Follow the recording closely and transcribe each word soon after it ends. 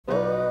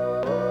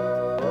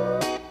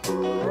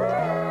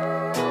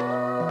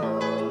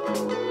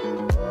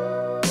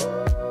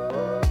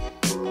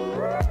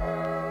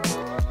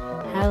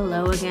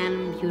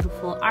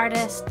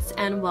artists,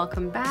 and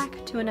welcome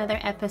back to another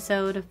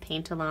episode of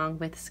Paint Along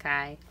with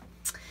Skye.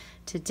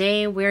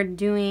 Today we're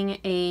doing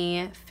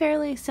a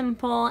fairly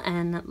simple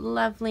and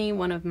lovely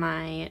one of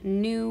my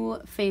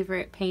new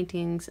favorite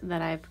paintings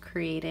that I've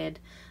created.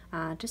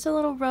 Just a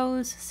little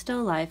rose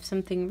still life,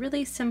 something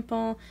really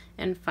simple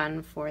and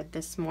fun for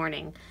this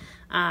morning.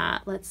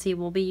 Let's see,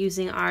 we'll be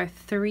using our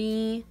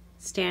 3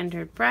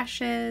 standard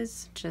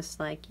brushes, just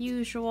like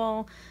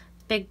usual.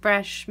 Big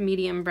brush,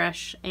 medium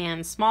brush,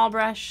 and small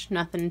brush.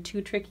 Nothing too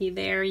tricky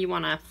there. You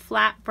want a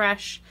flat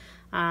brush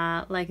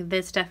like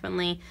this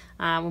definitely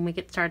when we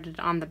get started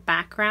on the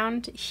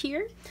background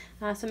here.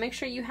 So make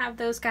sure you have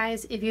those,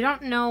 guys. If you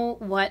don't know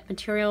what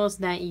materials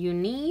that you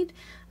need,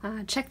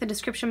 check the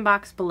description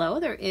box below.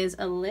 There is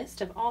a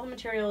list of all the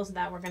materials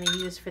that we're going to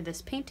use for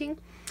this painting.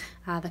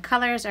 The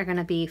colors are going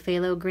to be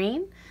phthalo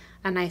green,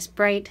 a nice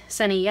bright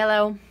sunny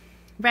yellow,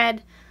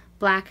 red,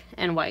 black,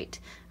 and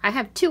white. I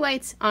have 2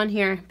 whites on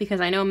here because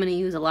I know I'm going to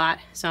use a lot.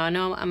 So I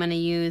know I'm going to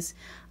use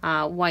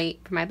white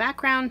for my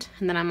background,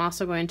 and then I'm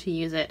also going to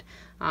use it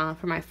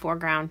for my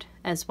foreground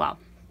as well.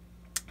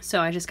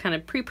 So I just kind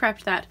of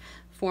pre-prepped that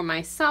for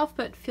myself,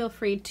 but feel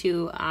free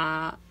to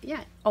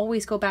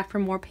always go back for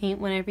more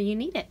paint whenever you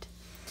need it.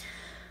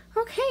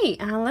 Okay,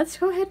 let's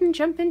go ahead and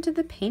jump into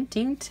the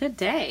painting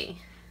today.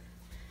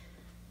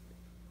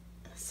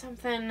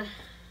 Something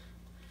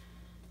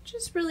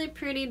just really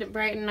pretty to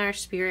brighten our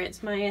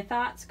spirits. My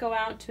thoughts go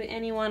out to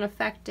anyone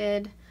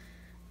affected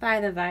by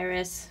the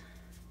virus.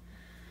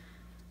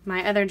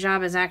 My other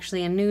job is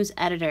actually a news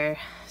editor,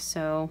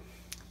 so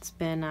it's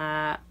been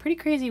a pretty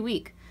crazy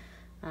week.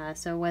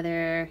 So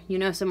whether you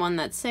know someone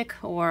that's sick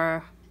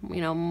or,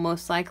 you know,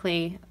 most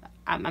likely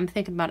I'm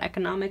thinking about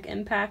economic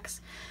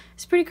impacts,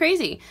 it's pretty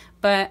crazy.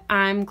 But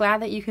I'm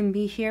glad that you can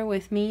be here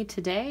with me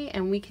today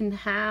and we can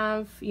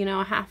have, you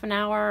know, a half an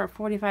hour or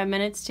 45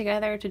 minutes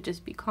together to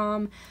just be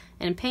calm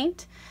and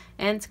paint.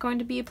 And it's going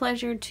to be a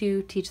pleasure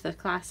to teach the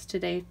class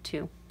today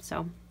too.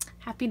 So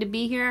happy to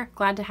be here.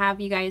 Glad to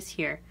have you guys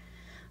here.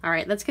 All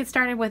right, let's get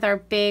started with our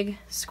big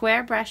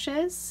square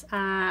brushes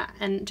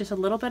and just a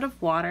little bit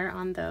of water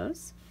on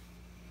those.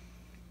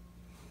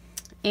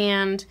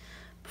 And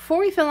before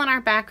we fill in our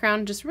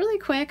background, just really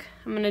quick,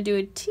 I'm going to do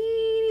a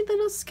teeny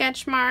little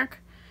sketch mark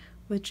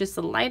with just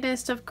the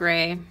lightest of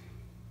gray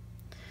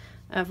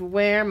of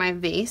where my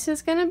vase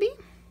is going to be.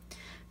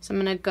 So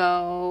I'm going to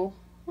go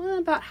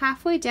about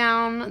halfway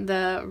down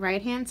the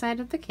right-hand side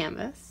of the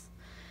canvas,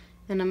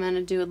 and I'm going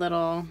to do a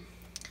little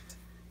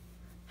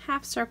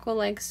half circle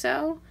like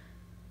so.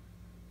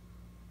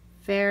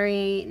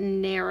 Very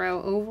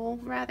narrow oval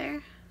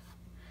rather.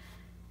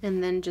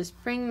 And then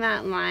just bring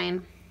that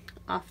line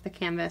off the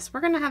canvas.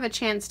 We're going to have a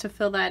chance to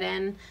fill that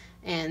in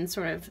and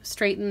sort of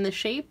straighten the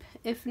shape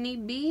if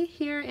need be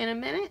here in a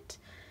minute.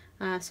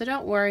 So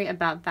don't worry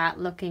about that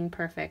looking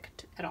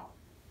perfect at all.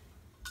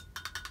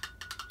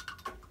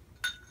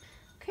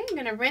 Okay, I'm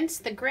going to rinse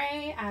the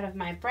gray out of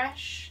my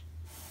brush.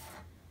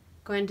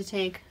 Going to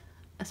take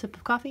a sip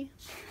of coffee.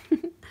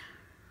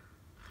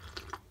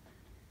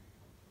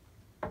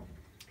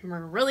 And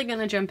we're really going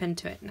to jump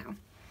into it now.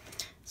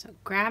 So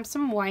grab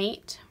some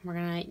white. We're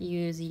going to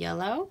use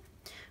yellow.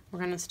 We're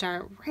going to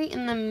start right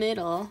in the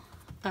middle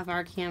of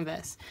our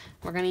canvas.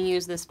 We're going to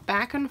use this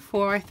back and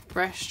forth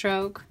brush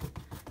stroke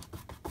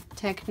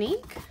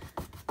technique.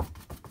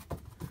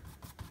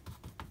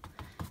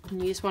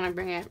 And you just want to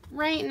bring it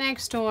right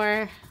next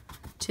door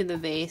to the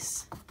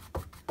vase.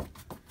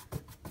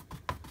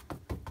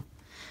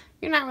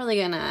 You're not really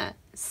going to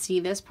see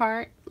this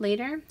part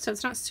later, so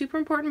it's not super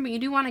important, but you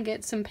do want to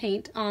get some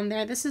paint on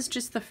there. This is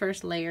just the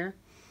first layer.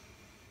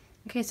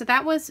 Okay, so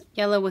that was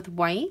yellow with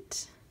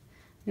white.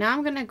 Now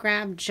I'm going to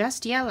grab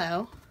just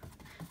yellow.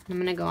 I'm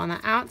going to go on the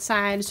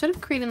outside, sort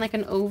of creating like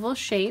an oval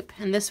shape,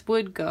 and this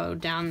would go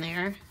down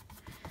there,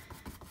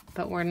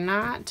 but we're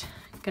not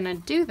going to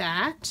do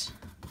that.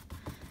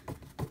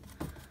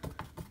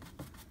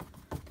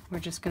 We're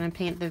just going to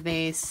paint the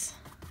vase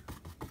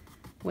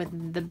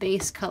with the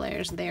base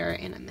colors there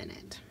in a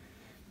minute.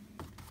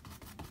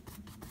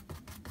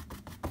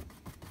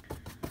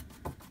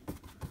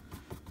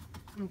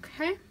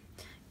 Okay,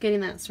 getting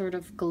that sort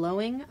of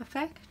glowing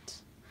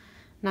effect.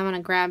 Now I'm going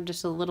to grab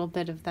just a little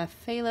bit of the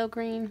phthalo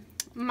green,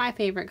 my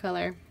favorite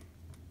color.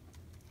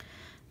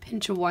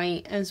 Pinch of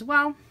white as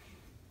well.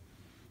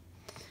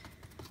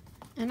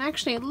 And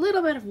actually a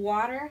little bit of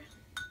water,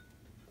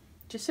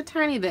 just a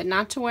tiny bit,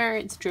 not to where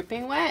it's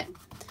dripping wet,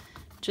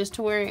 just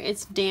to where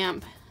it's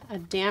damp. A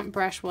damp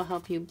brush will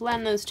help you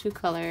blend those 2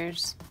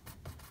 colors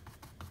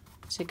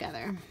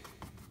together.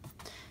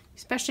 You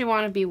especially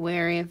want to be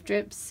wary of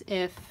drips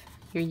if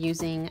you're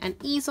using an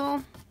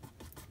easel.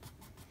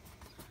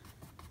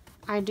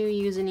 I do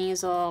use an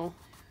easel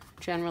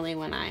generally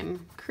when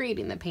I'm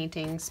creating the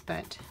paintings,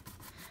 but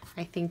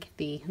I think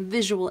the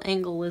visual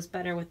angle is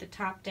better with the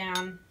top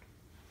down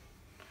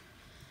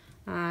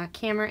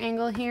camera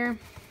angle here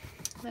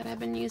that I've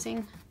been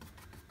using.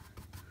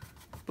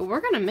 But we're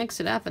going to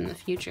mix it up in the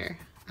future.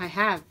 I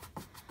have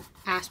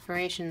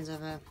aspirations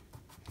of a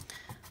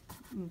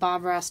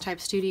Bob Ross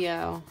type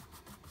studio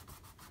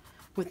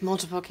with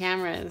multiple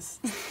cameras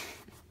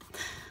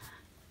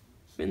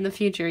in the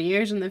future,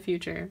 years in the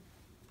future.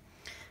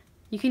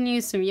 You can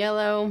use some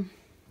yellow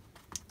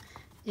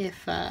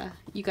if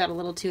you got a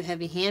little too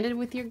heavy-handed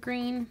with your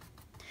green.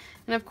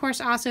 And of course,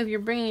 also, if you're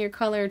bringing your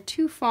color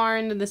too far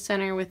into the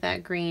center with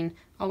that green,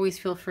 always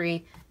feel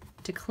free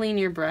to clean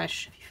your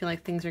brush if you feel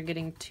like things are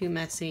getting too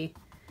messy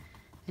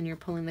and you're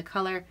pulling the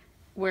color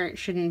where it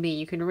shouldn't be.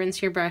 You can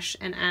rinse your brush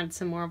and add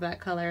some more of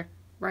that color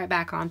right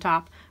back on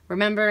top.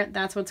 Remember,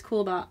 that's what's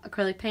cool about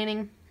acrylic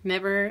painting.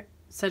 Never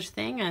such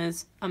thing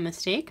as a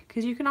mistake,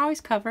 because you can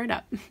always cover it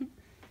up.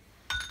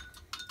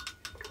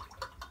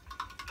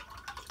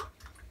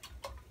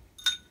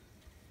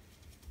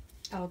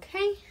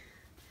 Okay,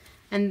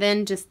 and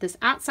then just this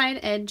outside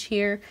edge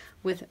here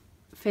with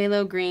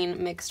phthalo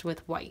green mixed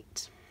with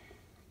white.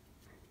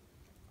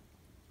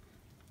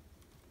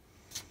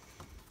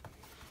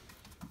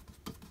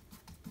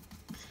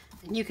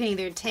 And you can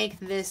either take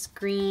this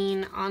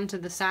green onto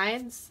the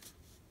sides,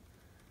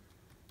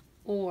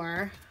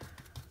 or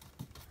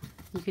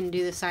you can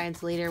do the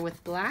sides later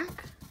with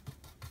black.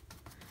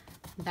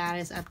 That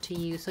is up to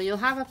you. So you'll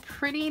have a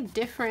pretty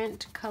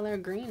different color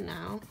green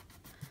now.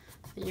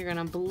 You're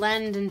gonna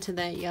blend into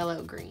that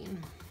yellow green.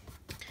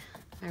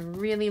 I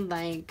really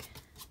like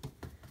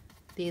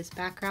these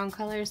background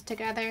colors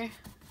together.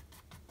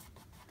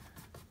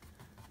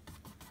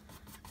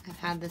 I've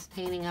had this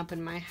painting up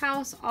in my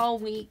house all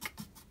week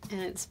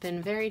and it's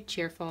been very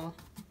cheerful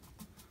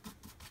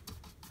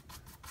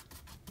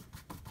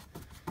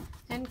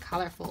and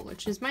colorful,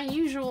 which is my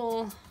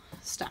usual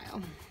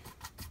style.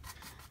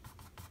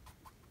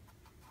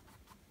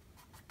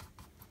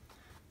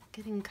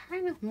 Getting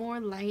kind of more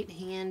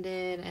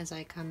light-handed as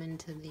I come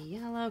into the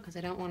yellow because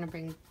I don't want to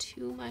bring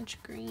too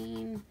much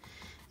green.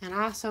 And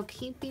also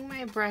keeping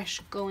my brush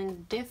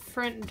going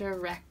different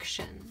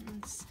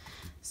directions.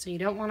 So you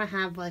don't want to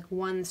have like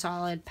one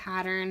solid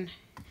pattern.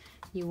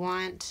 You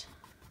want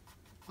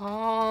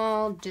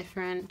all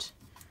different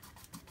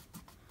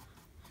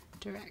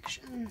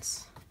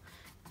directions.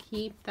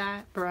 Keep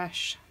that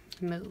brush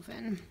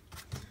moving.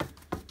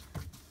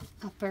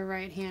 Upper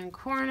right-hand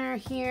corner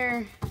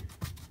here.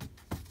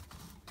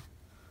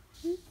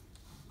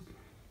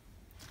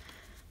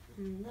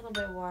 A little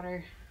bit of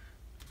water,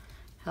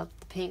 help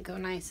the paint go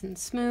nice and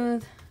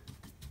smooth.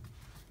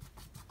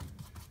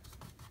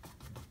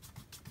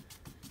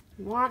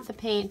 You want the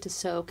paint to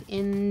soak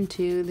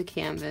into the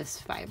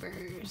canvas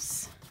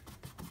fibers.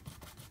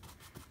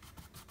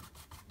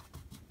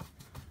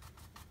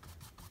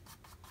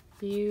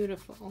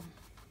 Beautiful.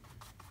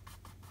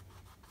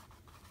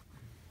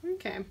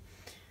 Okay.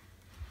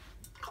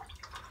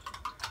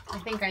 I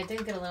think I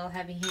did get a little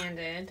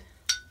heavy-handed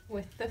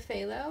with the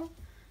phthalo.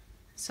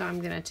 So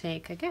I'm gonna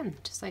take, again,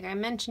 just like I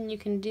mentioned, you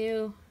can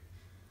do,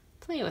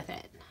 play with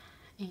it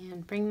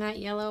and bring that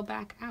yellow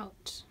back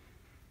out.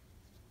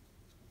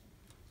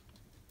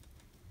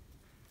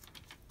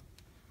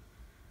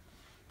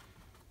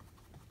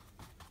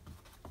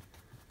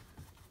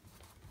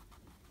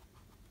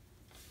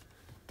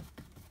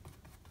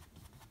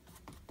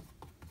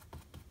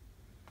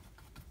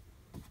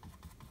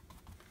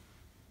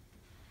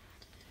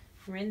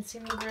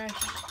 Rinsing the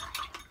brush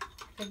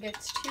if it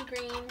gets too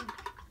green.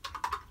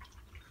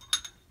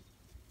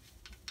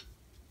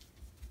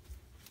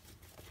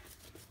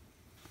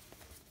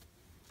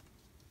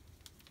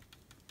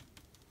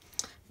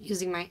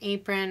 Using my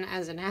apron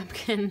as a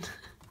napkin.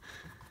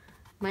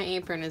 My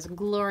apron is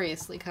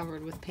gloriously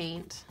covered with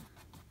paint.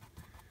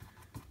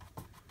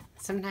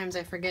 Sometimes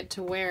I forget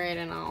to wear it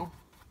and I'll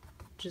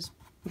just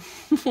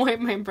wipe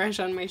my brush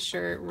on my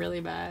shirt really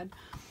bad.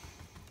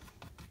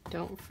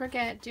 Don't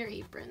forget your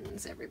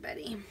aprons,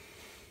 everybody.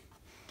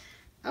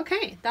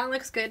 Okay, that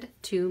looks good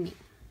to me.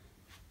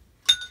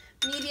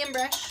 Medium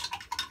brush.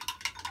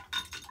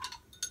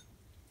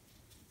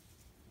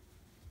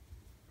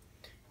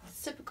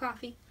 Sip of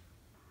coffee.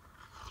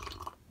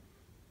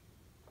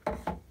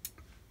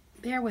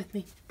 Bear with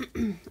me.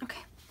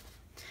 Okay,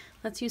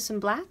 let's use some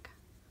black.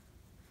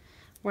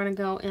 We're gonna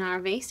go in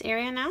our vase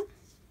area now.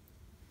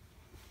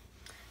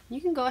 You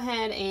can go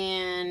ahead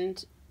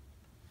and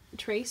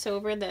trace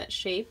over that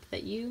shape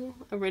that you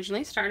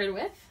originally started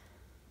with.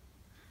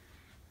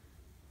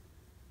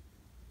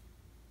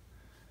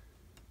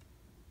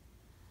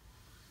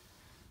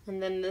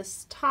 And then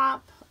this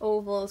top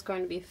oval is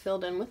going to be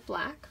filled in with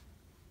black.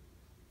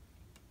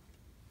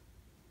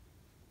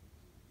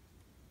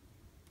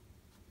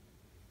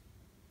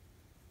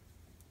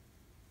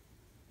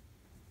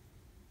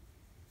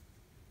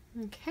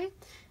 Okay,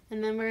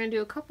 and then we're going to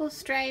do a couple of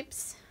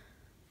stripes.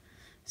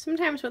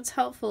 Sometimes what's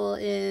helpful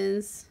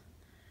is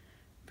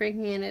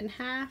breaking it in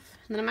half,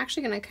 and then I'm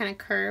actually going to kind of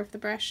curve the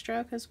brush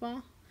stroke as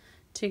well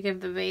to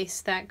give the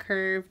vase that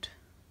curved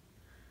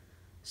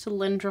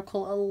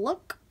cylindrical a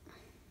look.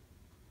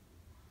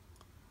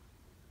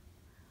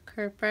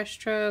 Curved brush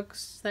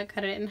strokes that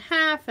cut it in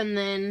half, and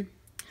then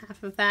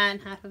half of that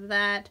and half of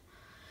that,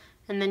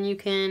 and then you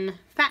can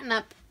fatten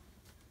up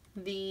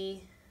the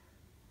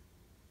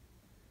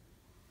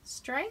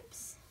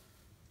stripes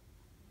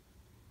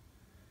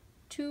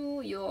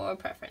to your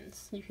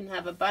preference. You can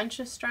have a bunch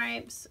of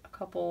stripes, a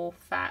couple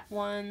fat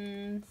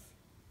ones,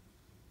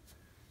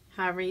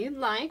 however you'd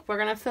like. We're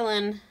gonna fill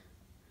in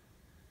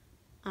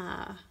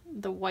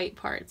the white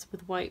parts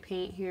with white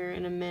paint here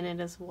in a minute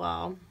as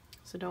well.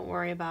 So don't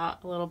worry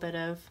about a little bit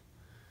of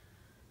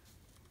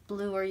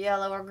blue or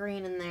yellow or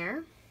green in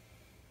there.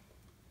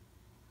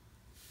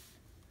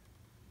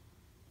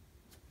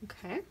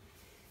 Okay.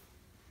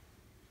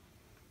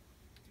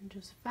 I'm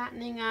just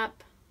fattening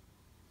up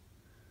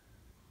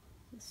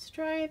the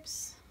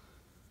stripes.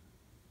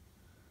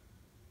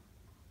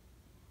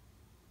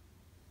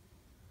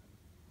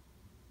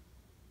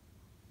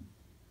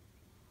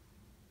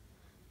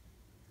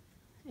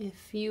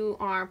 If you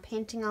are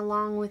painting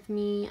along with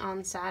me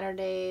on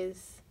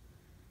Saturdays,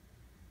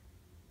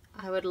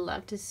 I would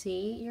love to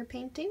see your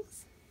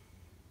paintings.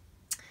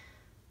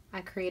 I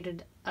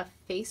created a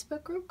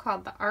Facebook group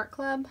called the Art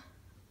Club.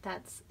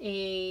 That's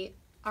a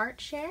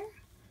art share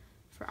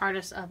for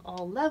artists of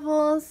all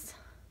levels,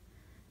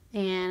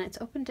 and it's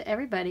open to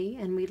everybody,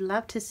 and we'd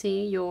love to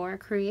see your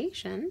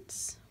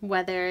creations,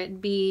 whether it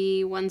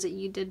be ones that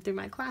you did through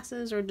my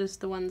classes or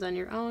just the ones on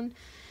your own.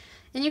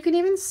 And you can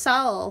even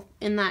sell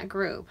in that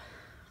group.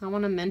 I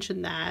want to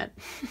mention that.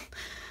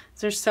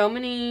 There's so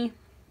many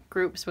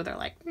groups where they're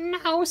like,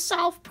 no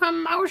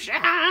self-promotion!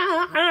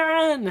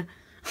 And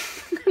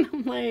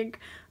I'm like,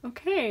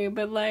 okay,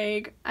 but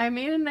like, I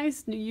made a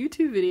nice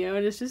YouTube video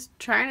and it's just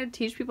trying to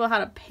teach people how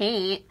to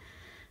paint.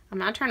 I'm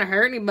not trying to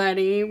hurt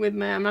anybody with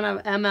my, I'm not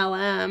an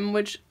MLM,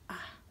 which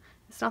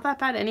it's not that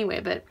bad anyway,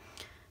 but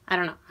I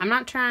don't know. I'm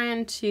not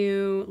trying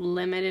to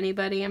limit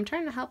anybody. I'm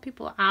trying to help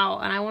people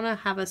out, and I want to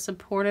have a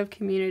supportive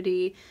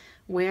community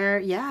where,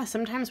 yeah,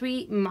 sometimes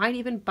we might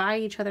even buy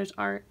each other's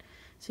art.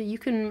 So you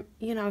can,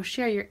 you know,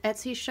 share your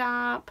Etsy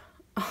shop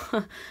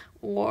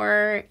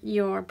or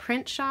your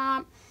print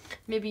shop.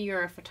 Maybe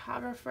you're a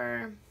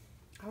photographer.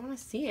 I want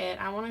to see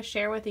it. I want to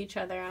share with each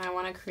other, and I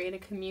want to create a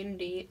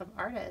community of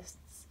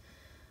artists.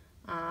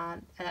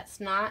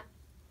 That's not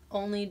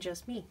only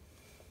just me.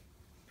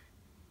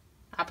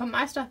 I put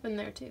my stuff in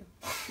there too,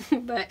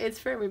 but it's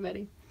for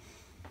everybody.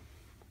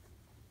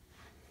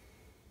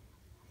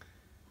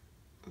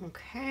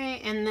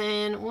 Okay, and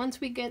then once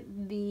we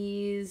get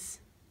these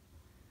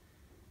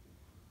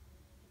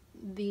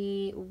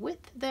the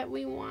width that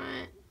we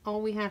want, all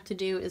we have to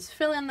do is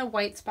fill in the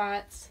white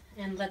spots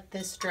and let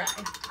this dry.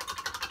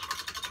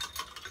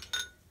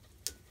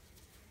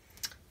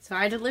 So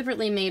I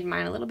deliberately made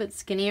mine a little bit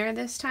skinnier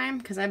this time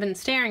because I've been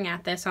staring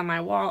at this on my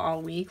wall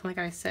all week, like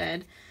I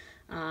said.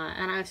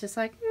 And I was just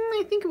like,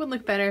 I think it would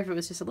look better if it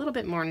was just a little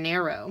bit more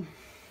narrow.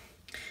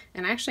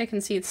 And actually I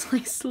can see it's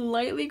like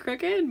slightly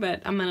crooked,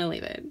 but I'm gonna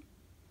leave it.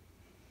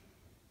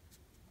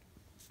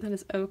 That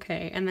is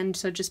okay. And then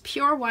so just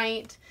pure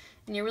white,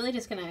 and you're really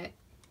just gonna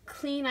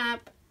clean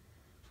up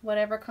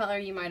whatever color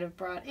you might have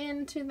brought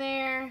into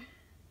there.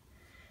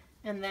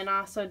 And then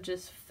also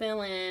just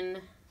fill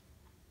in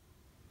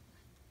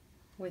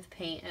with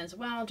paint as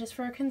well, just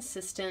for a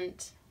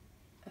consistent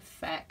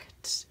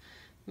effect.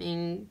 I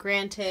mean,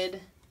 granted,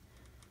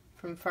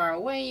 from far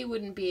away you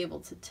wouldn't be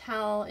able to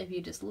tell if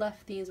you just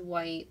left these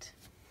white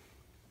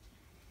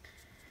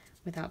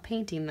without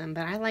painting them,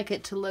 but I like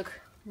it to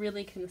look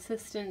really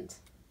consistent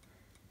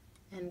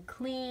and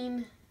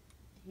clean,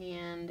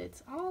 and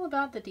it's all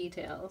about the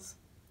details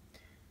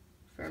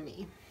for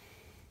me.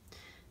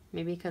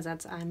 Maybe because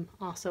I'm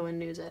also a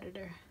news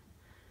editor.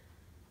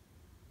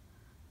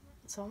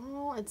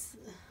 So it's,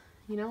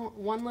 you know,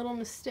 one little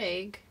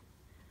mistake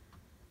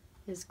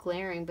is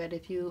glaring, but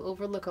if you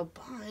overlook a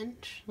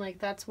bunch, like,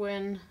 that's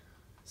when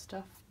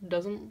stuff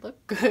doesn't look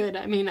good.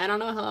 I mean, I don't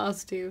know how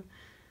else to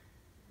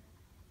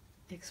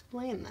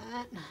explain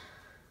that.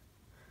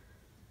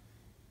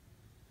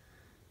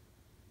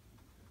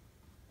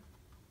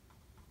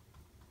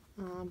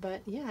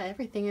 But yeah,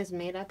 everything is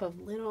made up of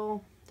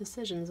little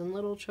decisions and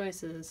little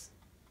choices.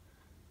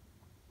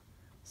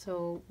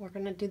 So we're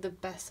gonna do the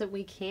best that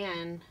we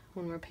can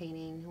when we're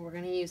painting. We're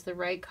gonna use the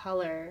right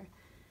color.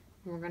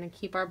 And we're going to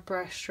keep our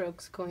brush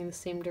strokes going the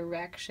same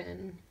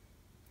direction.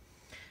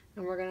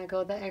 And we're going to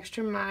go the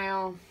extra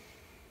mile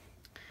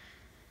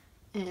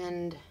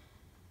and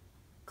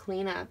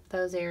clean up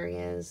those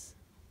areas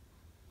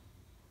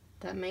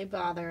that may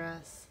bother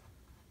us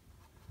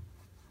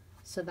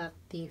so that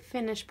the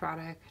finished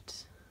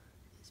product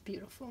is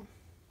beautiful.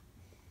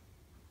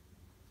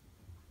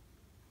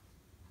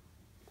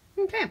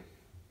 Okay.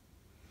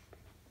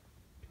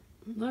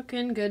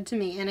 Looking good to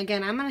me. And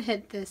again, I'm going to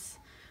hit this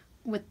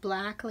with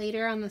black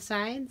later on the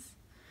sides,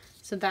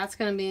 so that's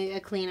going to be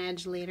a clean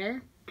edge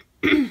later.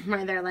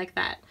 Right there, like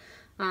that.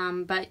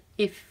 But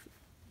if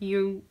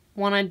you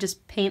want to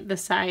just paint the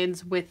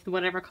sides with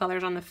whatever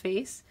colors on the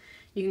face,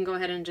 you can go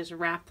ahead and just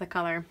wrap the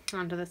color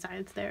onto the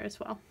sides there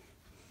as well.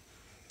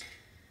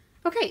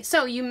 Okay,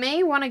 so you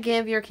may want to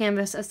give your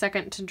canvas a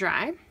second to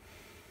dry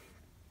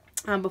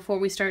before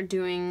we start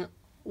doing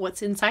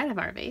what's inside of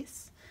our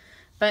vase.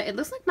 But it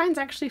looks like mine's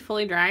actually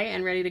fully dry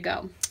and ready to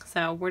go.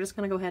 So we're just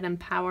going to go ahead and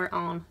power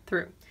on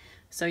through.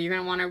 So you're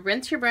going to want to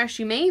rinse your brush.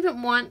 You may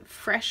even want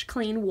fresh,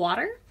 clean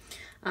water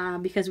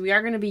because we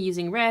are going to be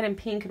using red and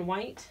pink and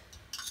white.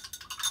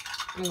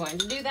 I'm going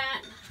to do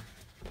that.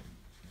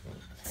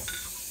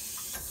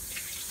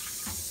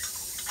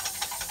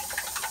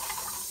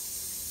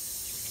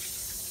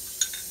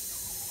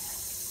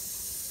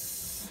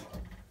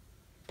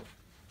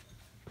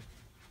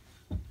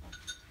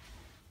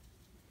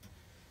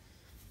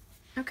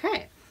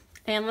 Okay,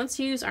 and let's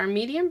use our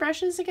medium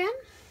brushes again.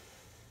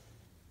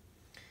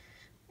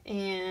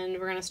 And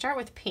we're going to start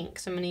with pink,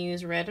 so I'm going to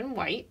use red and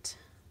white.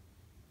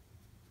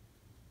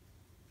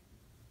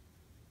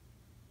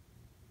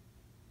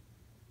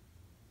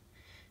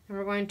 And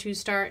we're going to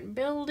start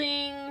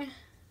building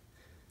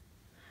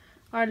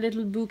our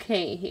little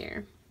bouquet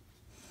here.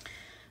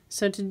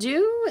 So to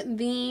do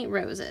the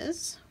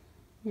roses,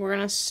 we're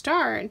going to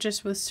start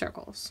just with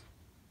circles.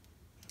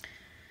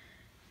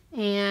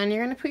 And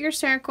you're going to put your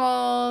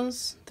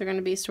circles, they're going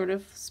to be sort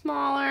of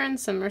smaller and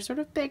some are sort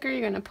of bigger.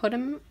 You're going to put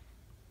them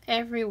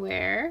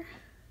everywhere,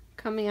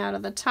 coming out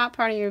of the top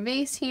part of your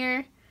vase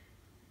here.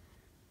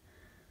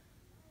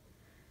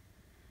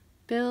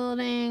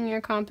 Building your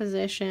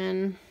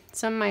composition.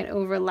 Some might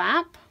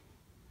overlap.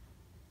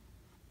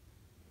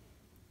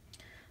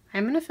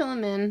 I'm going to fill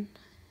them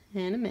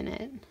in a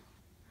minute.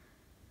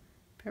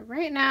 But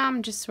right now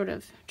I'm just sort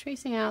of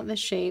tracing out the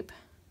shape.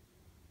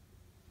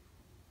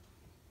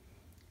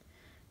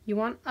 You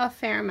want a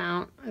fair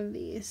amount of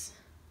these.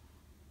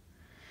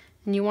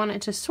 And you want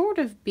it to sort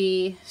of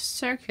be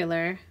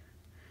circular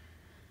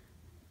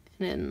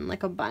and in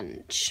like a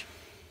bunch.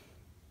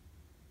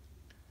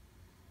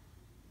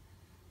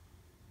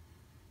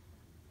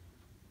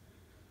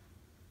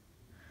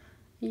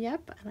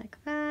 Yep, I like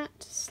that.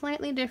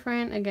 Slightly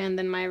different, again,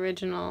 than my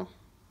original.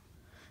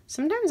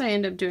 Sometimes I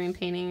end up doing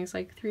paintings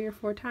like 3 or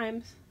 4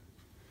 times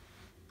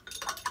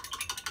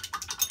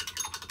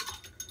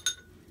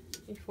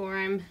before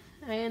I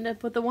end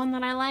up with the one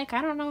that I like.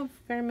 I don't know if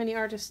very many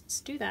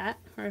artists do that,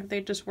 or if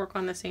they just work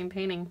on the same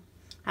painting.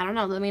 I don't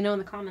know. Let me know in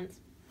the comments.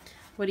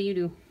 What do you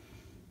do?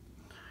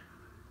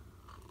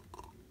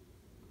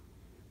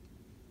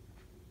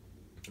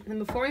 And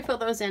before we fill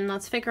those in,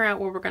 let's figure out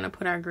where we're going to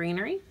put our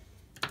greenery.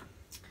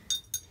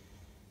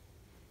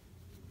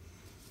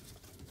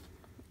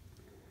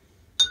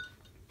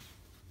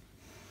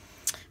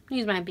 I'm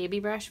going to use my baby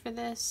brush for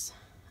this,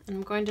 and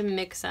I'm going to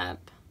mix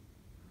up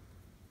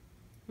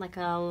like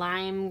a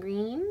lime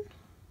green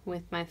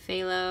with my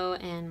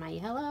phthalo and my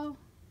yellow.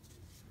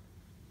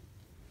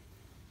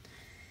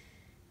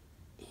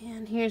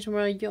 And here's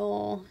where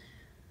you'll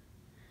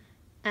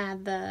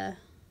add the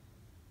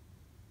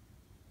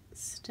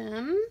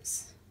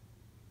stems,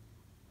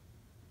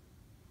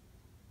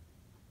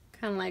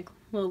 kind of like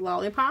little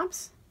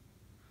lollipops,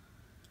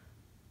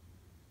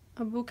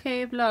 a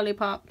bouquet of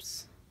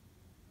lollipops.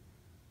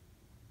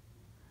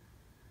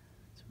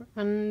 So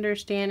we're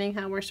understanding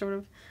how we're sort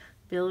of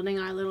building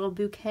our little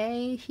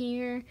bouquet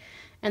here,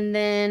 and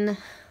then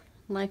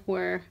like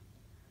we're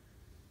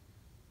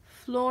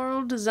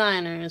floral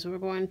designers, we're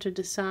going to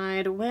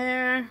decide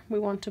where we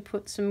want to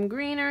put some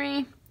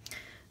greenery.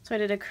 So I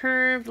did a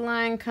curved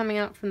line coming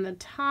out from the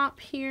top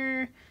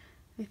here.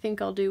 I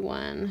think I'll do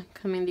one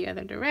coming the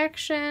other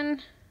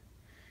direction,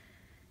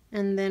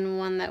 and then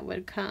one that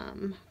would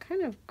come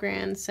kind of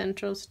Grand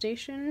Central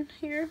Station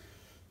here.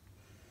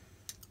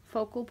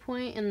 Focal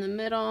point in the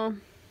middle.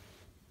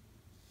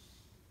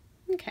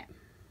 Okay.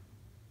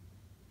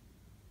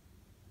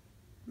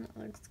 That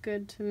looks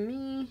good to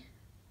me.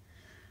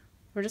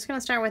 We're just going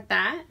to start with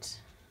that.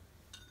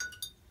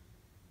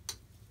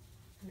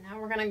 Now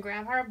we're going to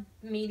grab our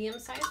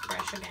medium-sized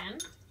brush again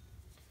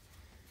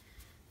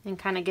and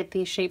kind of get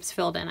these shapes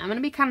filled in. I'm going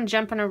to be kind of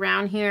jumping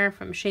around here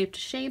from shape to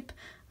shape,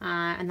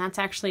 and that's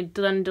actually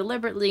done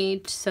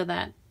deliberately so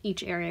that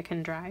each area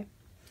can dry.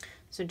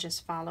 So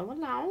just follow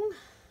along.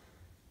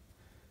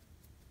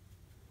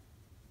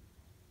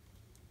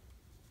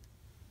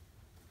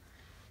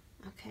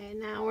 Okay,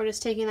 now we're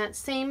just taking that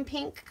same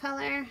pink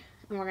color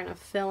and we're going to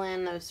fill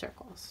in those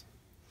circles.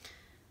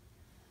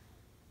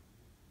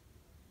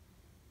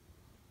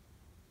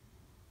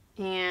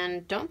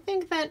 And don't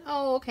think that,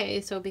 oh,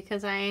 okay, so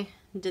because I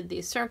did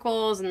these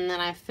circles and then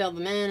I filled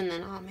them in and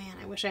then, oh man,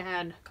 I wish I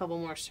had a couple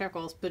more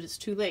circles, but it's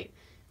too late.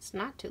 It's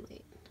not too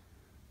late.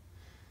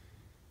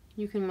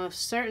 You can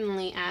most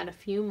certainly add a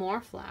few more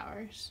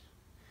flowers,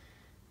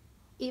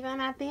 even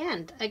at the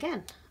end.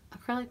 Again,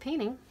 acrylic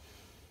painting.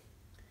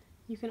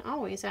 You can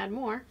always add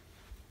more.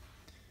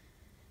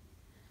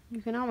 You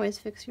can always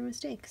fix your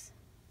mistakes.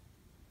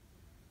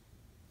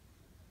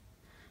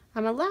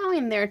 I'm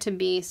allowing there to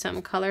be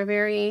some color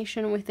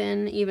variation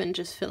within even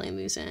just filling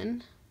these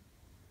in.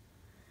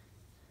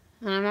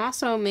 And I'm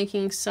also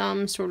making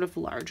some sort of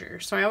larger.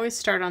 So I always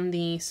start on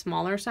the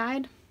smaller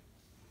side.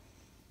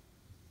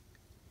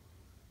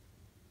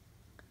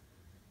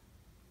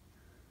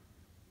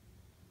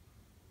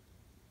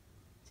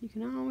 So you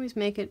can always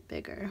make it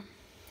bigger.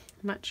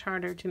 Much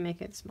harder to make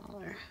it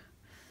smaller.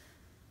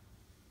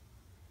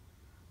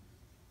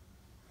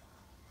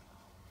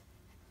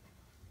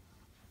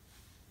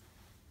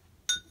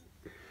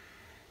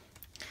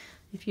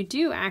 If you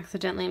do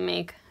accidentally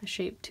make a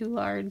shape too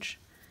large,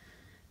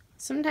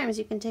 sometimes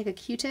you can take a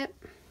Q-tip,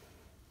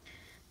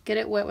 get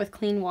it wet with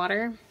clean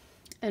water,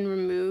 and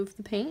remove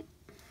the paint.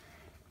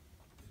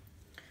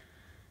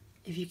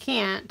 If you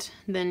can't,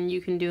 then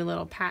you can do a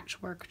little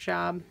patchwork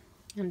job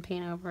and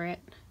paint over it.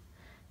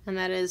 And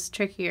that is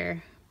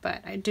trickier,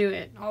 but I do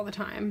it all the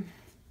time.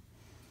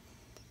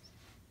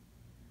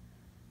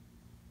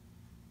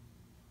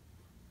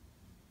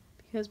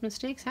 Because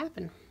mistakes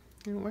happen,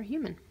 and we're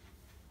human.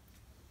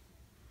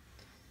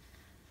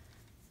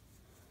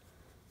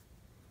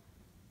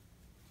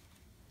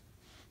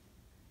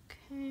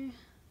 Okay.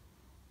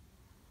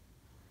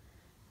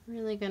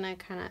 Really gonna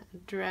kind of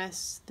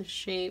address the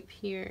shape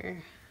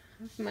here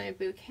of my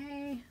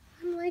bouquet.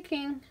 I'm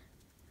liking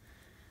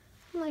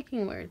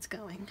where it's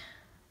going.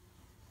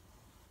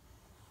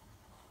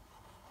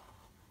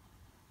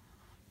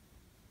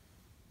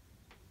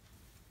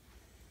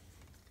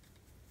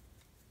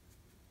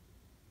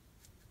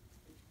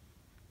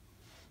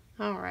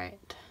 All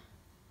right.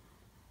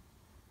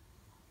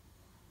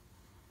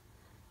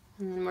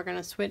 And then we're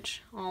gonna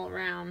switch all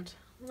around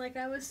like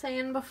I was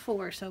saying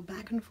before, so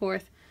back and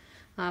forth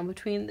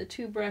between the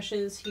two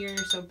brushes here.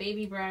 So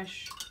baby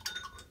brush,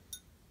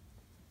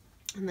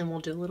 and then we'll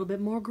do a little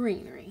bit more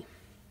greenery.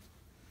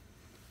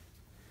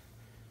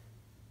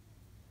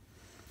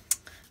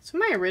 So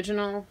my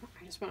original,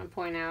 I just want to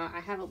point out,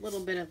 I have a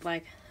little bit of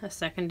like a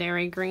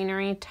secondary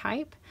greenery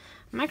type.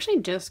 I'm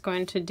actually just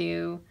going to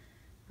do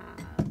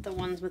the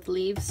ones with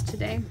leaves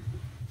today.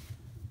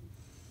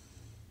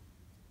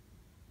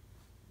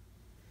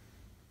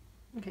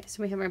 Okay,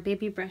 so we have our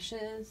baby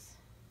brushes.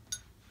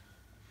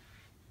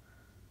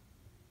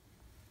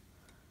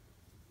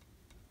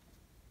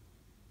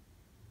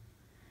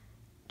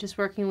 Just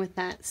working with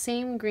that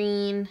same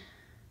green.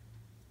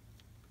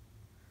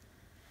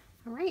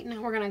 All right,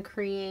 now we're gonna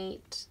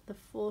create the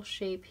full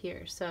shape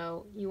here.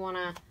 So you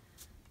wanna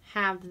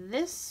have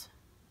this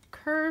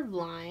curved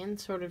line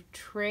sort of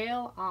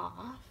trail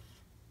off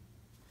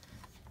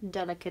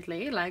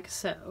delicately, like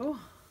so.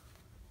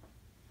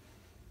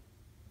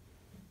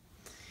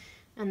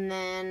 And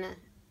then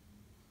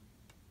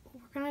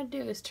what we're gonna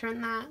do is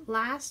turn that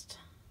last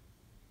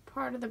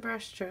part of the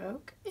brush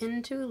stroke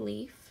into a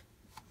leaf.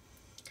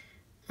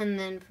 And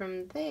then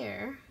from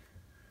there,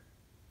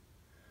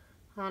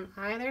 on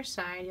either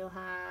side, you'll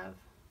have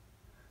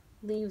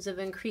leaves of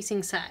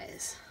increasing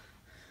size.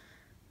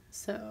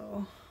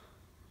 So,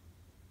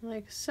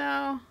 like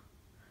so.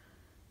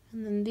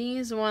 And then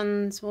these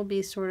ones will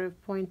be sort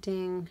of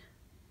pointing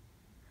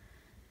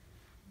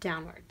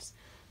downwards.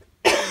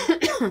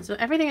 So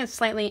everything is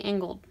slightly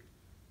angled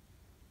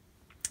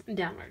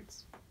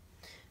downwards,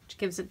 which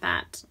gives it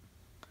that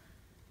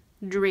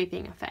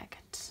draping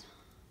effect.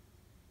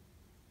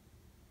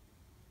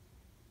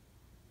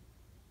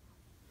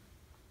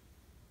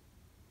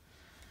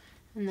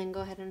 And then go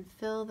ahead and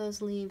fill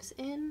those leaves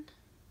in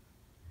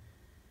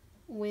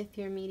with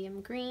your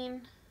medium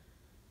green.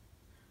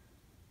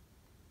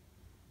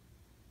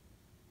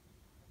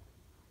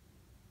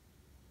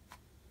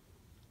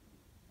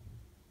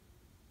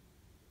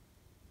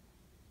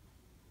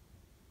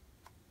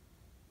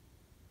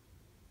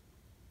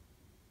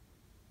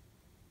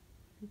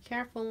 Be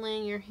careful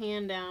laying your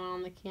hand down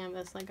on the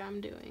canvas like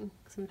I'm doing.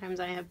 Sometimes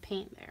I have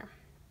paint there.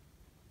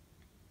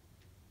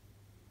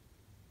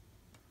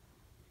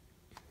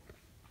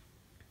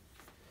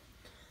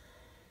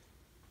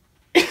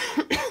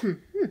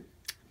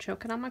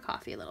 Choking on my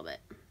coffee a little bit.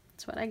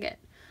 That's what I get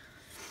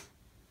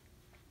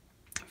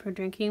for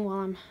drinking while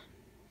I'm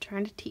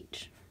trying to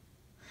teach.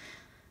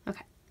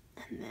 Okay,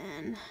 and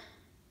then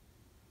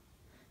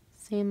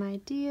same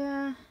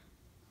idea.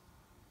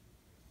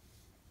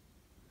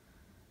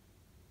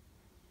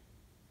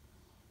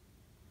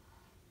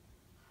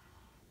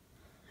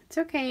 It's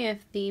okay if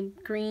the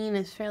green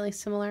is fairly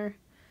similar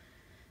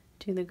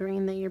to the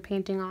green that you're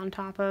painting on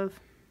top of,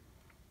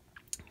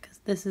 because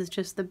this is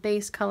just the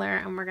base color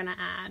and we're gonna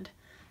add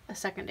a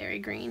secondary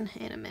green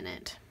in a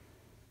minute.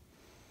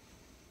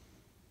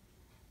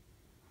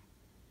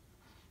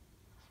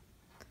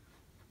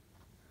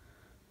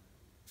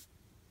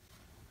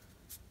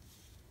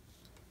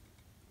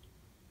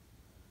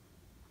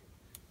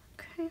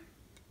 Okay.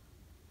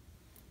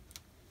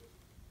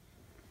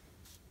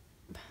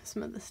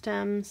 Some of the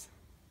stems,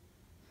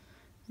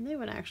 and they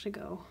would actually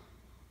go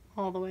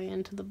all the way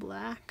into the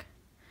black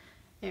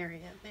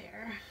area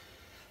there.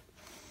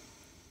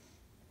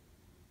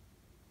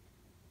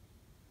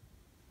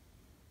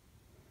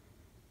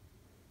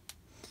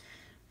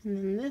 And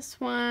then this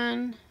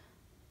one,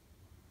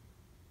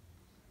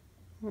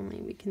 only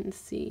we can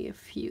see a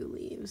few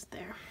leaves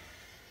there.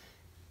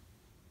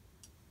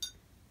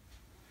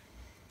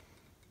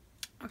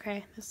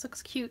 Okay, this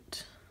looks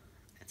cute.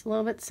 It's a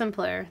little bit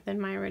simpler than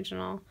my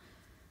original,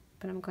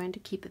 but I'm going to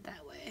keep it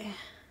that way.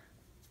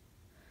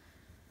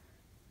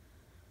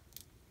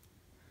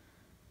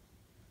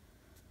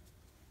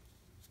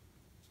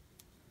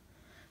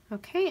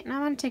 Okay, now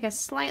I'm going to take a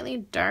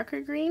slightly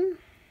darker green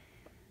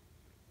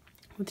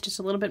with just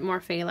a little bit more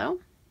phthalo.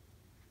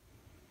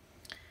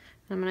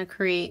 I'm going to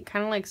create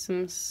kind of like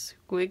some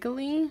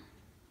squiggly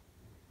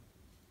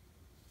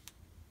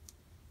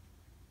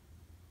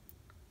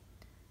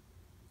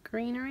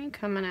greenery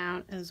coming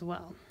out as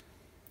well.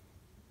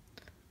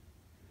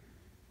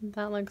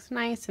 That looks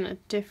nice in a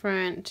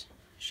different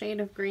shade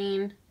of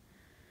green.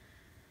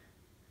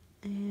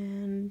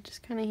 And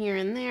just kind of here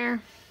and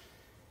there.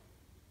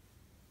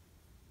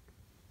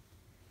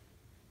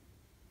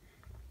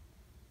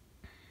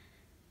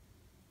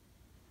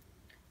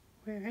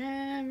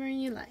 Wherever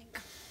you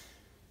like.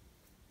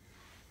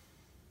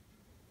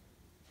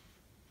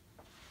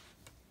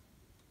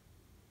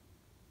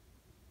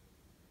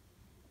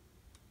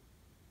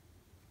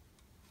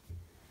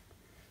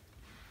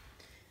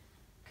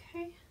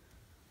 Okay.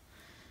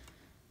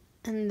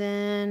 And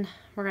then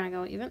we're going to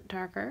go even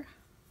darker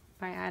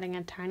by adding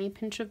a tiny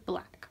pinch of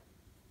black.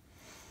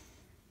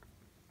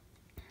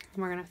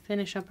 And we're going to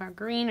finish up our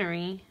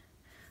greenery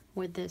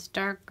with this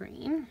dark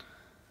green.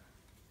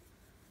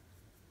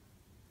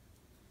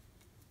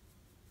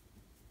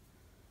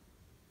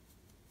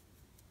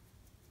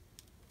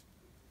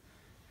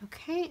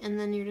 Okay, and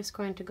then you're just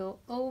going to go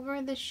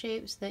over the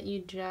shapes that you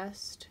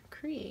just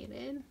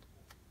created,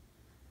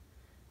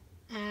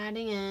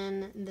 adding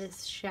in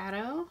this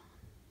shadow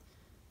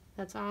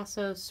that's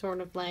also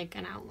sort of like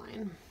an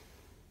outline.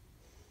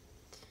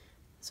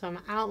 So I'm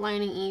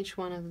outlining each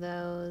one of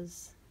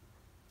those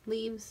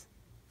leaves,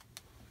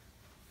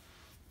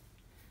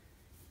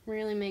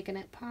 really making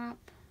it pop.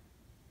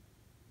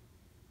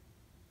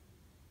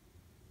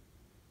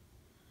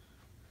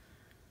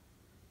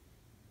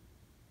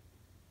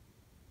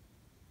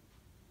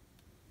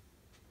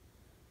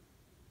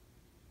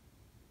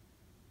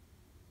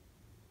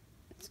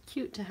 It's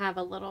cute to have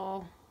a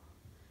little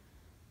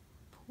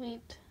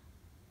point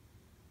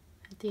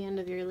at the end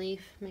of your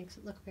leaf, makes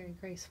it look very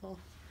graceful.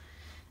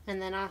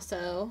 And then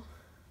also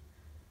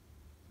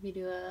we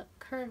do a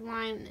curved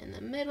line in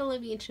the middle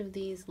of each of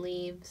these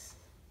leaves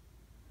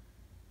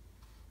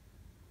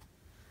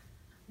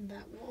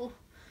that will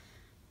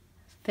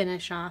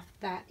finish off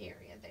that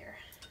area there.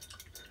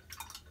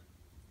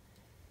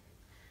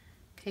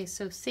 Okay,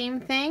 so same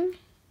thing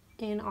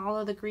in all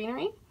of the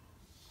greenery.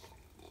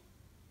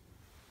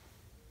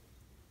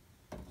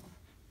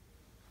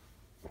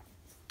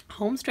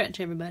 Home stretch,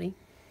 everybody.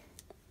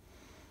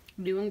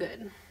 Doing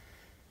good.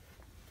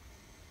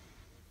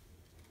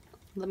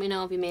 Let me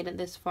know if you made it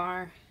this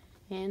far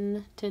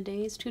in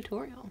today's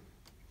tutorial.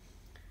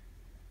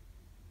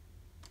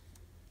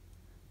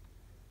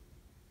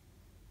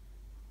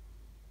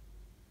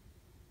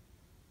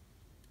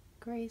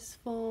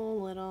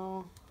 Graceful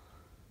little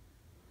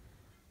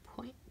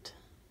point.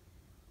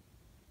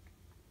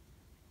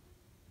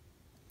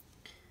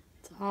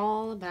 It's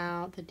all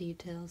about the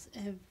details.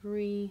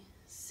 Every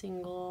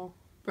single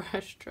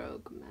brush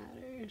stroke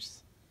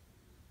matters.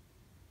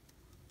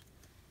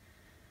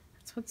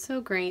 That's what's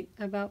so great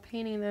about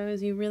painting though,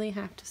 is you really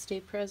have to stay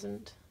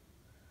present.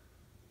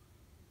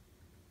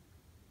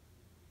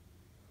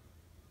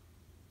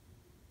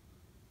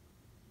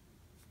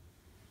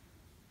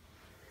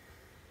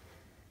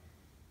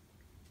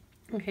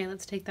 Okay,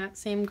 let's take that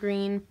same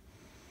green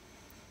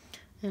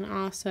and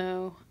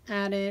also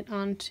add it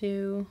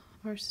onto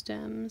our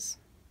stems.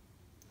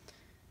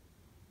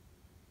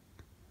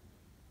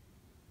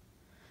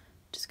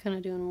 Just kind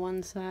of doing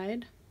one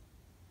side.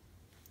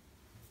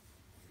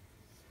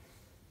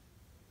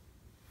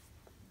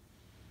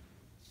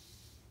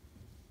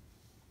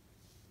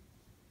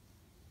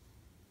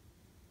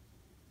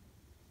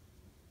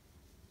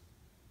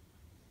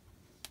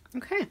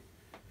 Okay,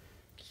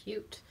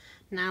 cute.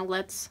 Now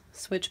let's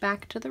switch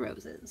back to the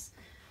roses.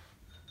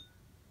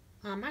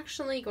 I'm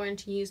actually going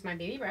to use my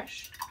baby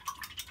brush.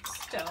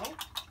 So,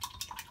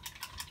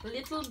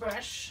 little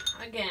brush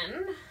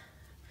again.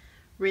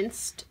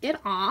 Rinsed it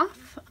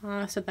off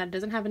so that it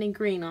doesn't have any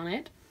green on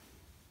it.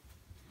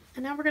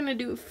 And now we're going to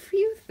do a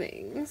few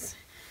things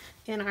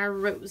in our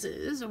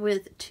roses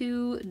with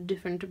two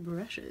different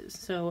brushes.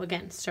 So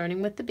again,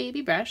 starting with the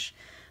baby brush,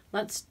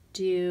 let's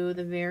do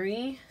the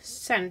very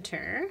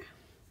center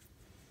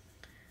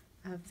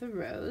of the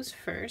rose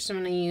first. I'm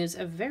going to use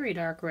a very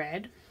dark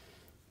red,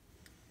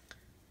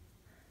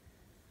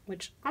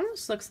 which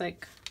almost looks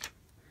like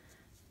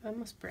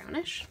almost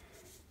brownish.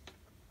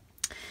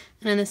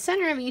 And in the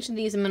center of each of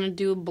these, I'm going to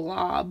do a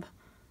blob.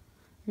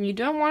 And you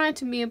don't want it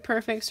to be a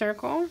perfect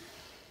circle.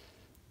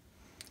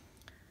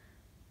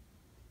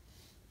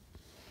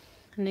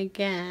 And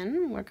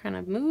again, we're kind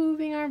of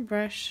moving our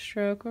brush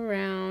stroke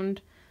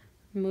around,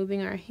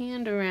 moving our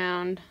hand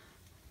around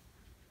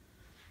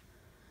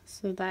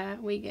so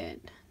that we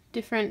get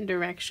different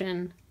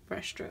direction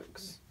brush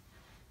strokes.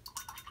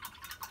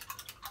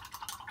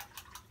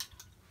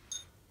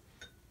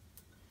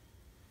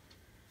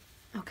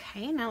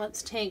 Okay, now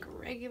let's take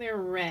regular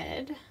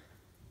red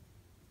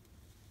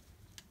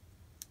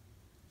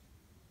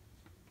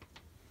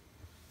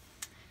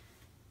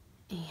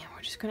and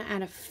we're just going to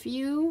add a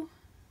few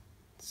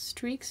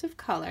streaks of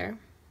color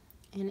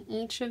in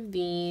each of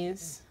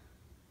these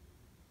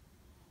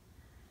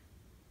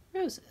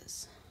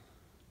roses.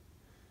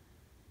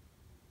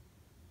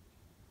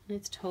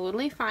 It's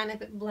totally fine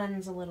if it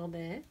blends a little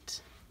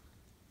bit.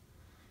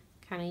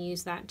 Kind of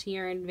use that to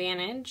your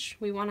advantage.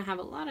 We want to have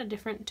a lot of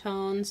different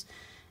tones,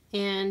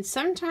 and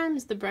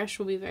sometimes the brush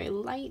will be very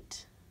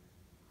light,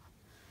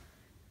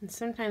 and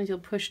sometimes you'll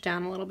push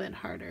down a little bit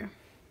harder.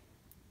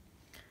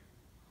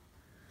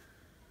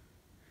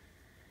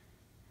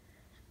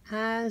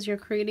 As you're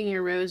creating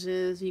your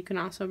roses, you can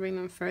also bring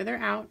them further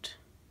out.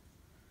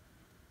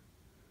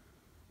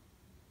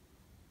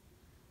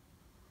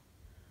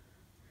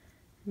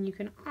 And you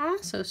can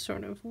also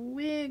sort of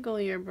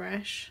wiggle your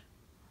brush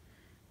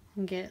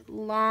and get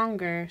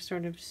longer,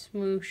 sort of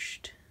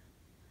smooshed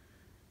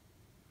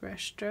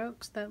brush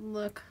strokes that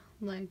look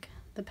like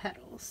the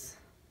petals.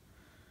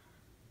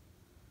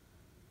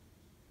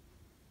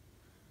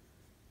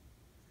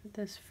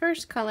 This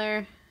first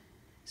color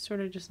is sort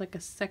of just like a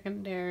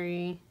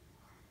secondary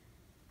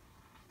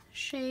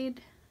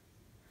shade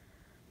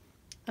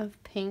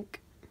of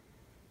pink.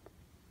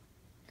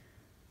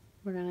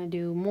 We're gonna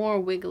do more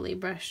wiggly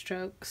brush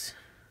strokes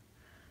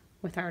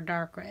with our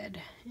dark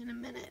red in a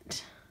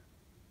minute.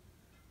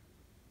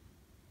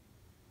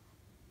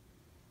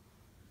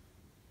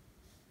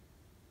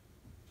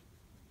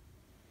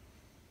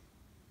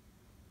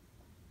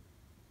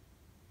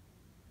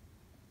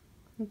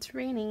 It's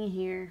raining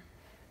here.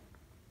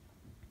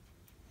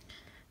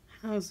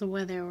 How's the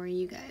weather where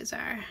you guys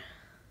are?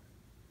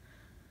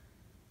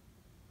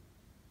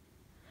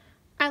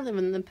 I live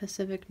in the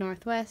Pacific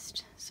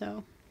Northwest,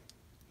 so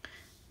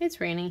it's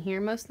raining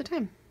here most of the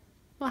time.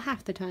 Well,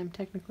 half the time,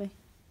 technically.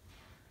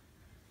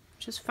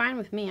 Which is fine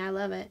with me. I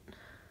love it.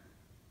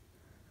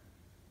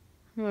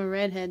 I'm a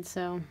redhead,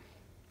 so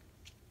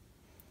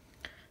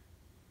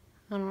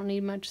I don't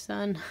need much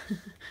sun.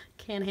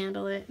 Can't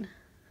handle it.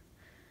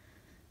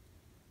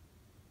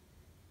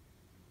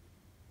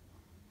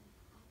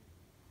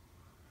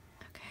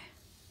 Okay.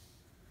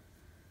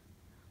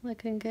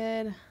 Looking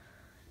good.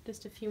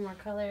 Just a few more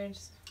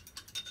colors.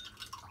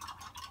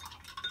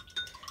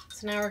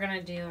 So now we're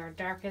gonna do our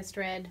darkest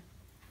red,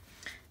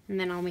 and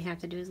then all we have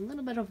to do is a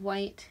little bit of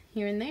white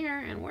here and there,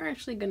 and we're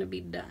actually gonna be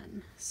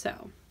done.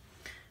 So,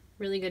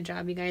 really good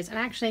job, you guys. And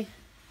actually,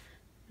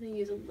 I'm gonna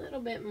use a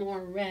little bit more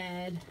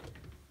red.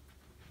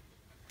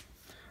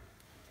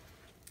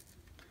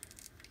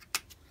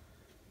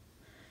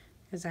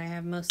 Because I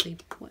have mostly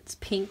what's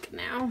pink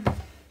now.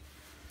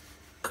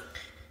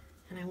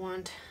 And I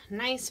want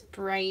nice,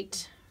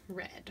 bright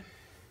red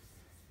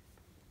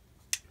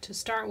to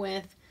start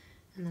with,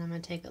 and then I'm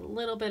going to take a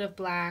little bit of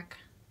black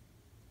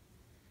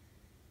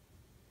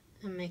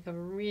and make a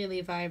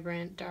really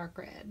vibrant dark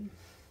red.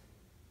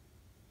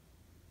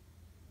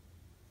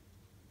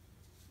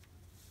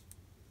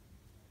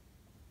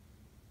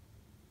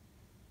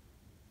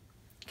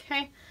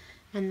 Okay,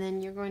 and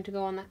then you're going to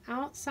go on the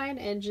outside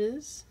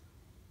edges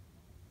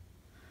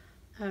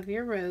of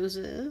your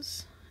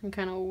roses and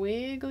kind of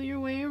wiggle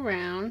your way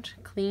around,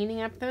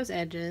 cleaning up those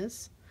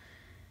edges.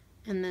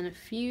 And then a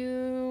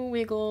few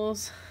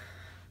wiggles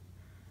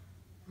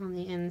on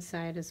the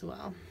inside as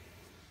well.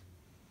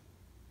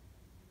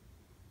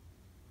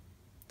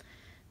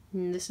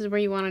 And this is where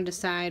you want to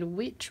decide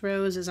which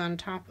rose is on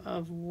top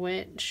of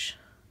which.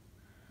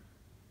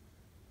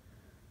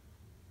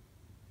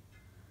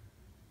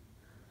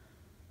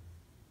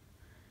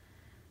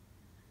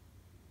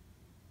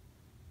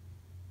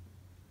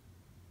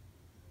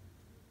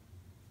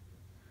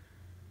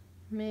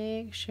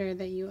 Make sure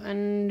that you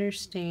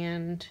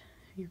understand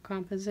your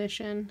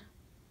composition.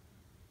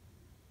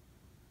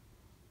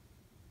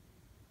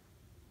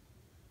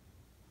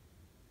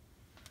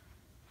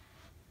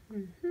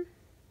 And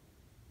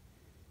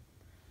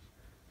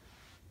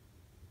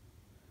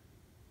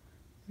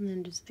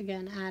then just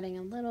again adding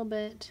a little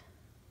bit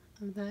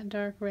of that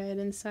dark red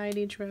inside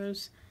each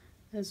rose,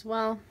 as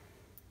well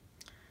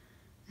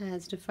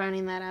as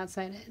defining that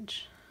outside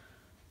edge.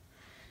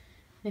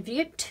 If you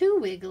get too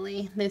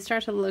wiggly, they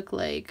start to look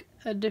like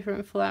a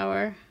different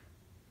flower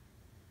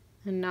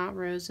and not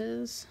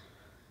roses.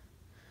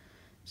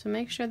 So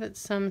make sure that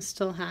some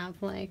still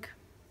have like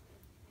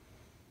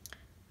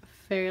a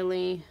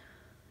fairly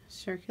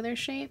circular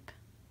shape.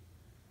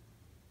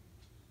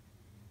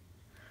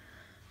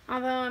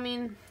 Although, I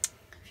mean,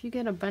 if you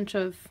get a bunch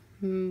of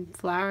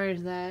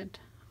flowers that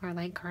are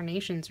like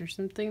carnations or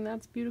something,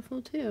 that's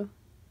beautiful too.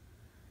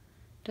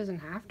 It doesn't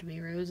have to be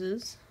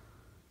roses.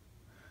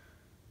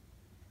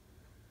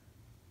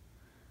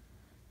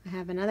 I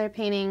have another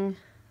painting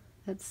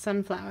that's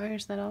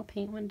sunflowers that I'll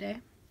paint one day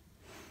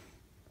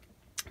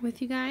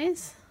with you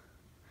guys.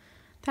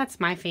 That's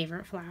my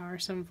favorite flower,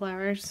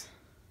 sunflowers.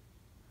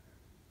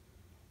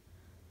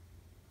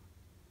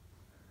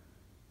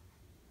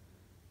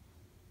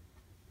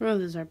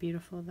 Roses are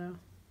beautiful though.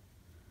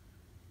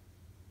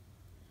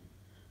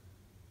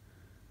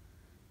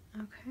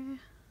 Okay.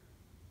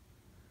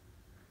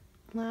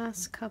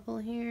 Last couple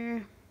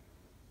here.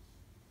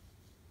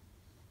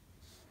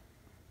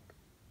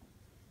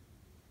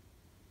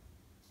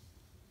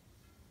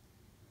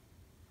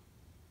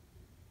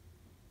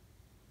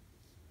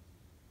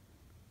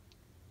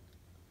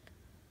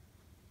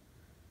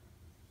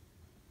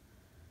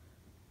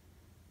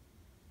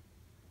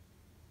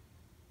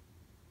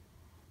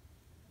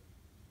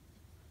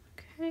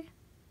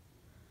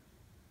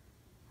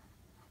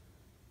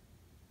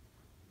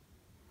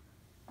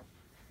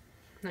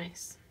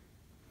 Nice.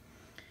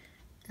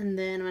 And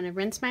then I'm going to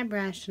rinse my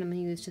brush, and I'm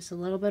going to use just a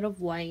little bit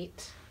of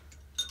white,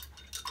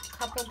 a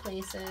couple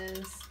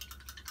places.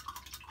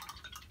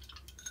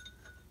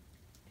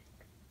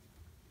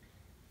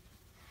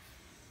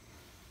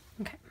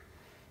 Okay.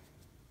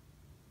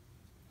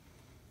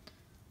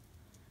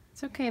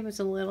 It's okay if it's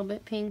a little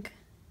bit pink.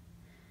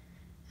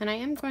 And I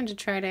am going to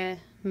try to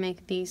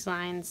make these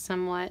lines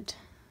somewhat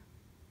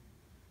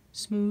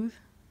smooth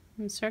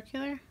and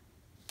circular,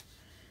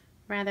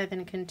 rather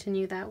than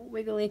continue that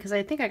wiggly, because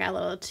I think I got a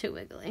little too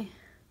wiggly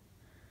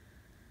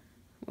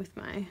with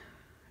my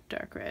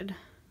dark red.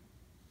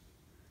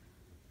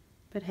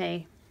 But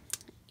hey,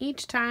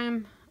 each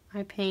time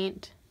I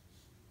paint,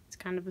 it's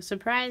kind of a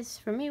surprise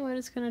for me what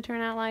it's going to turn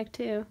out like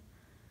too.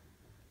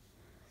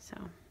 So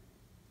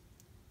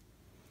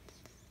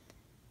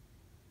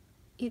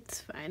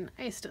it's fine.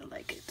 I still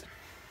like it.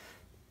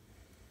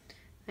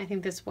 I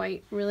think this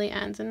white really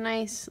adds a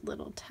nice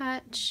little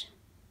touch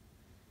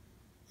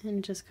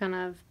and just kind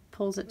of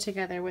pulls it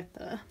together with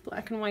the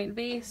black and white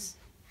vase.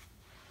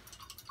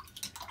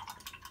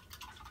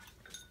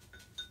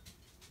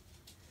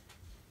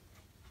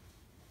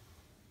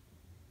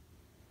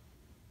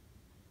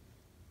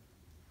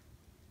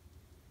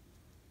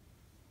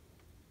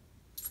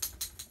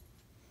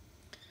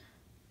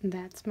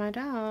 That's my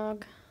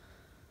dog.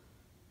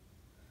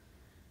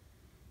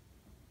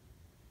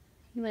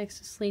 He likes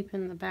to sleep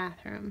in the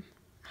bathroom.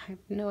 I have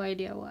no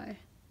idea why.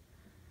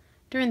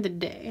 During the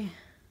day.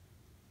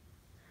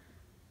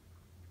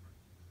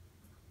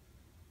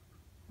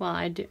 Well,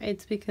 I do.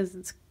 It's because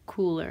it's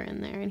cooler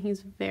in there, and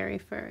he's very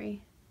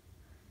furry.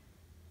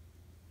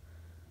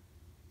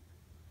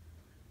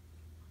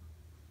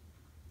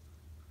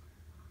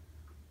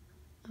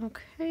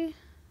 Okay.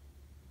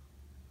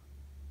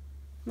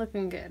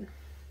 Looking good.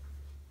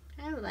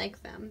 I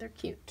like them. They're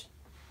cute.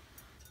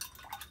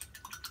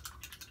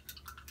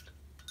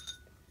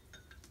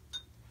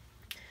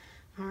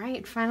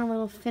 Alright, final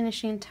little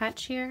finishing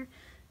touch here.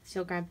 So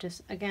you'll grab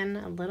just, again,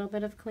 a little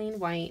bit of clean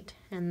white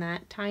and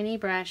that tiny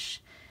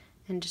brush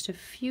and just a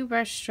few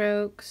brush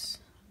strokes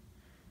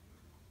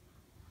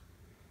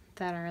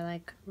that are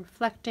like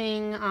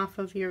reflecting off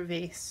of your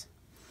vase.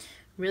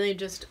 Really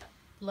just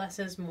less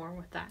is more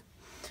with that.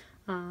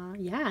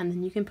 Yeah, and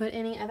then you can put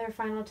any other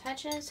final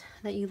touches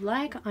that you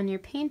like on your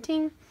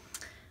painting.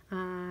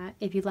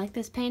 If you like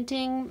this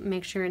painting,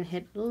 make sure and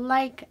hit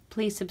like.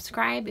 Please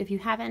subscribe if you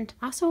haven't.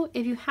 Also,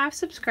 if you have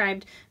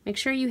subscribed, make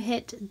sure you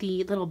hit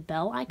the little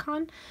bell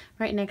icon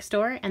right next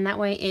door, and that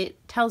way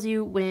it tells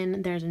you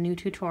when there's a new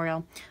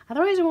tutorial.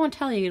 Otherwise, it won't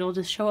tell you. It'll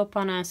just show up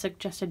on a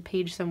suggested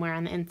page somewhere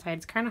on the inside.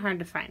 It's kind of hard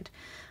to find.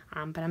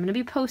 But I'm going to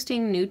be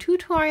posting new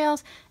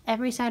tutorials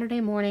every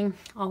Saturday morning,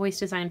 always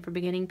designed for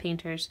beginning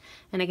painters.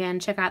 And again,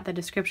 check out the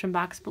description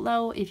box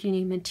below if you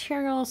need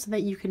materials so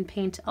that you can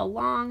paint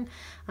along.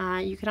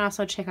 You can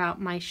also check out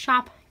my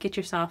shop, get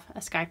yourself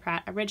a Skye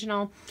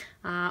original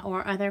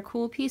or other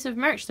cool piece of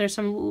merch. There's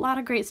a lot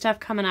of great stuff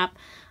coming up,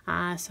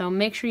 so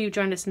make sure you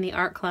join us in the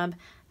art club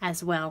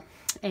as well.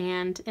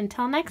 And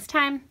until next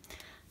time,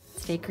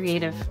 stay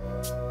creative.